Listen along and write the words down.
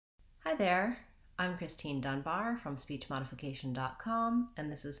Hi there, I'm Christine Dunbar from speechmodification.com, and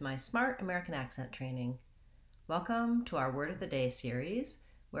this is my Smart American Accent training. Welcome to our Word of the Day series,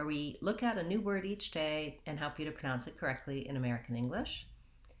 where we look at a new word each day and help you to pronounce it correctly in American English.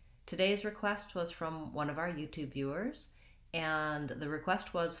 Today's request was from one of our YouTube viewers, and the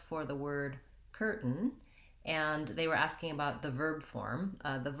request was for the word curtain, and they were asking about the verb form.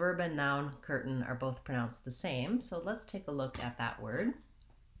 The verb and noun curtain are both pronounced the same, so let's take a look at that word.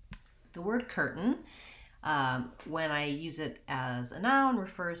 The word curtain, when I use it as a noun,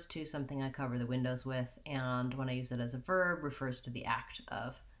 refers to something I cover the windows with, and when I use it as a verb, refers to the act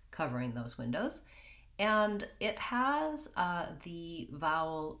of covering those windows. And it has the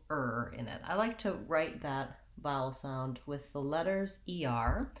vowel in it. I like to write that vowel sound with the letters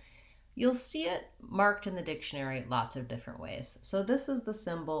ER. You'll see it marked in the dictionary lots of different ways. So this is the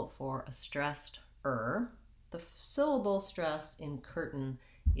symbol for a stressed The syllable stress in curtain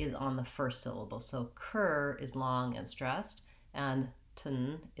is on the first syllable. So cur is long and stressed, and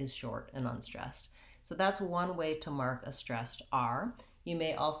tn is short and unstressed. So that's one way to mark a stressed R. You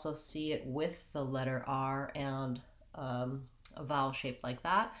may also see it with the letter R and a vowel shaped like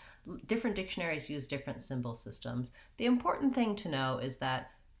that. Different dictionaries use different symbol systems. The important thing to know is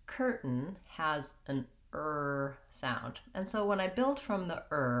that curtain has an sound. And so when I build from the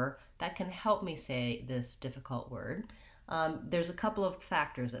that can help me say this difficult word. There's a couple of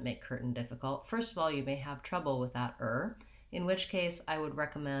factors that make curtain difficult. First of all, you may have trouble with that in which case I would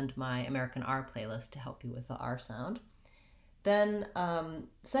recommend my American R playlist to help you with the R sound. Then,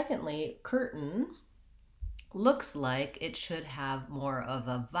 secondly, curtain looks like it should have more of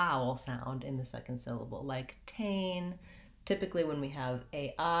a vowel sound in the second syllable, like tain. Typically when we have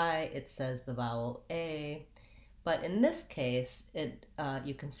AI, it says the vowel A. But in this case,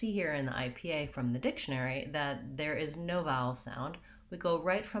 you can see here in the IPA from the dictionary that there is no vowel sound. We go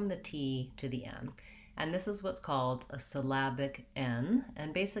right from the T to the N. And this is what's called a syllabic N.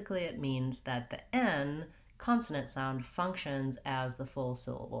 And basically it means that the N consonant sound functions as the full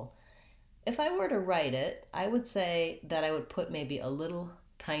syllable. If I were to write it, I would say that I would put maybe a little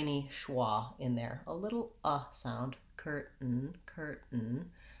tiny schwa in there, a little sound, curtain,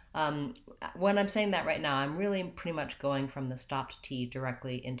 curtain. When I'm saying that right now, I'm really pretty much going from the stopped T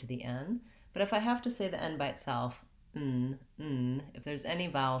directly into the N. But if I have to say the N by itself, if there's any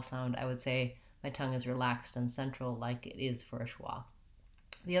vowel sound, I would say my tongue is relaxed and central like it is for a schwa.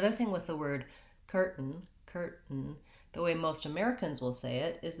 The other thing with the word curtain, curtain, the way most Americans will say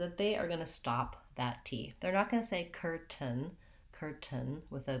it is that they are going to stop that T. They're not going to say curtain, curtain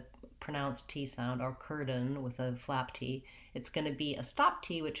with a pronounced T sound, or curtain with a flap T. It's going to be a stop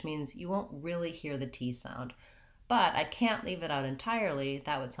T, which means you won't really hear the T sound. But I can't leave it out entirely.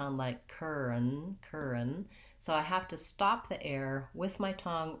 That would sound like curran, curran. So I have to stop the air with my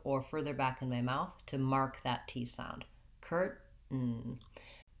tongue or further back in my mouth to mark that T sound. Curtain.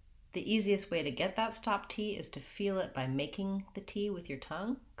 The easiest way to get that stop T is to feel it by making the T with your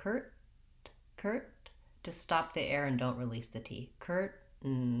tongue. Curt, curt. To stop the air and don't release the T. Curt.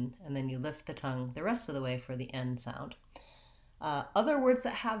 And then you lift the tongue the rest of the way for the N sound. Other words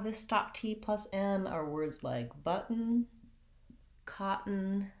that have this stop T plus N are words like button,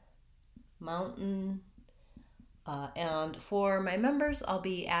 cotton, mountain, and for my members, I'll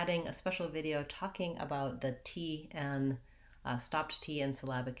be adding a special video talking about the T and stopped T and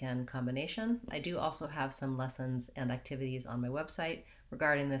syllabic N combination. I do also have some lessons and activities on my website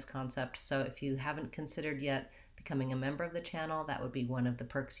regarding this concept, so if you haven't considered yet becoming a member of the channel, that would be one of the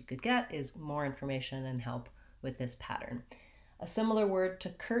perks you could get, is more information and help with this pattern. A similar word to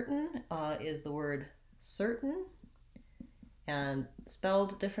curtain is the word certain, and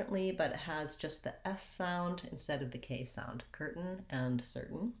spelled differently, but it has just the S sound instead of the K sound. Curtain and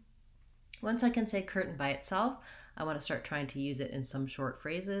certain. Once I can say curtain by itself, I want to start trying to use it in some short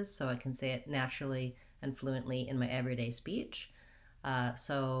phrases so I can say it naturally and fluently in my everyday speech.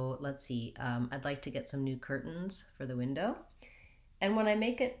 So let's see, I'd like to get some new curtains for the window. And when I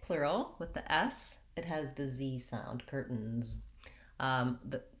make it plural with the S, it has the Z sound, curtains.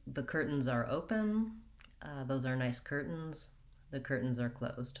 The curtains are open. Those are nice curtains. The curtains are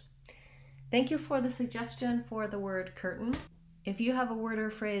closed. Thank you for the suggestion for the word curtain. If you have a word or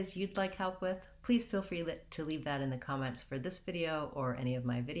phrase you'd like help with, please feel free to leave that in the comments for this video or any of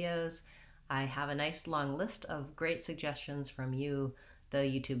my videos. I have a nice long list of great suggestions from you, the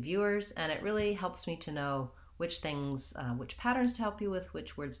YouTube viewers, and it really helps me to know which patterns to help you with,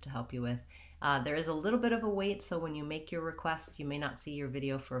 which words to help you with. There is a little bit of a wait, so when you make your request, you may not see your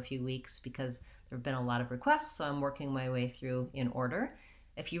video for a few weeks because there have been a lot of requests, so I'm working my way through in order.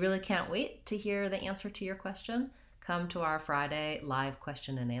 If you really can't wait to hear the answer to your question, come to our Friday live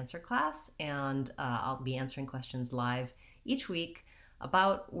question and answer class, and I'll be answering questions live each week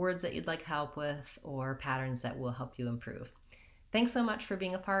about words that you'd like help with or patterns that will help you improve. Thanks so much for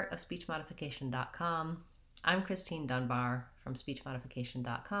being a part of speechmodification.com. I'm Christine Dunbar from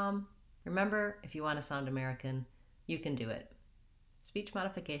speechmodification.com. Remember, if you want to sound American, you can do it.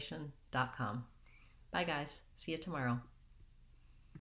 speechmodification.com. Bye guys. See you tomorrow.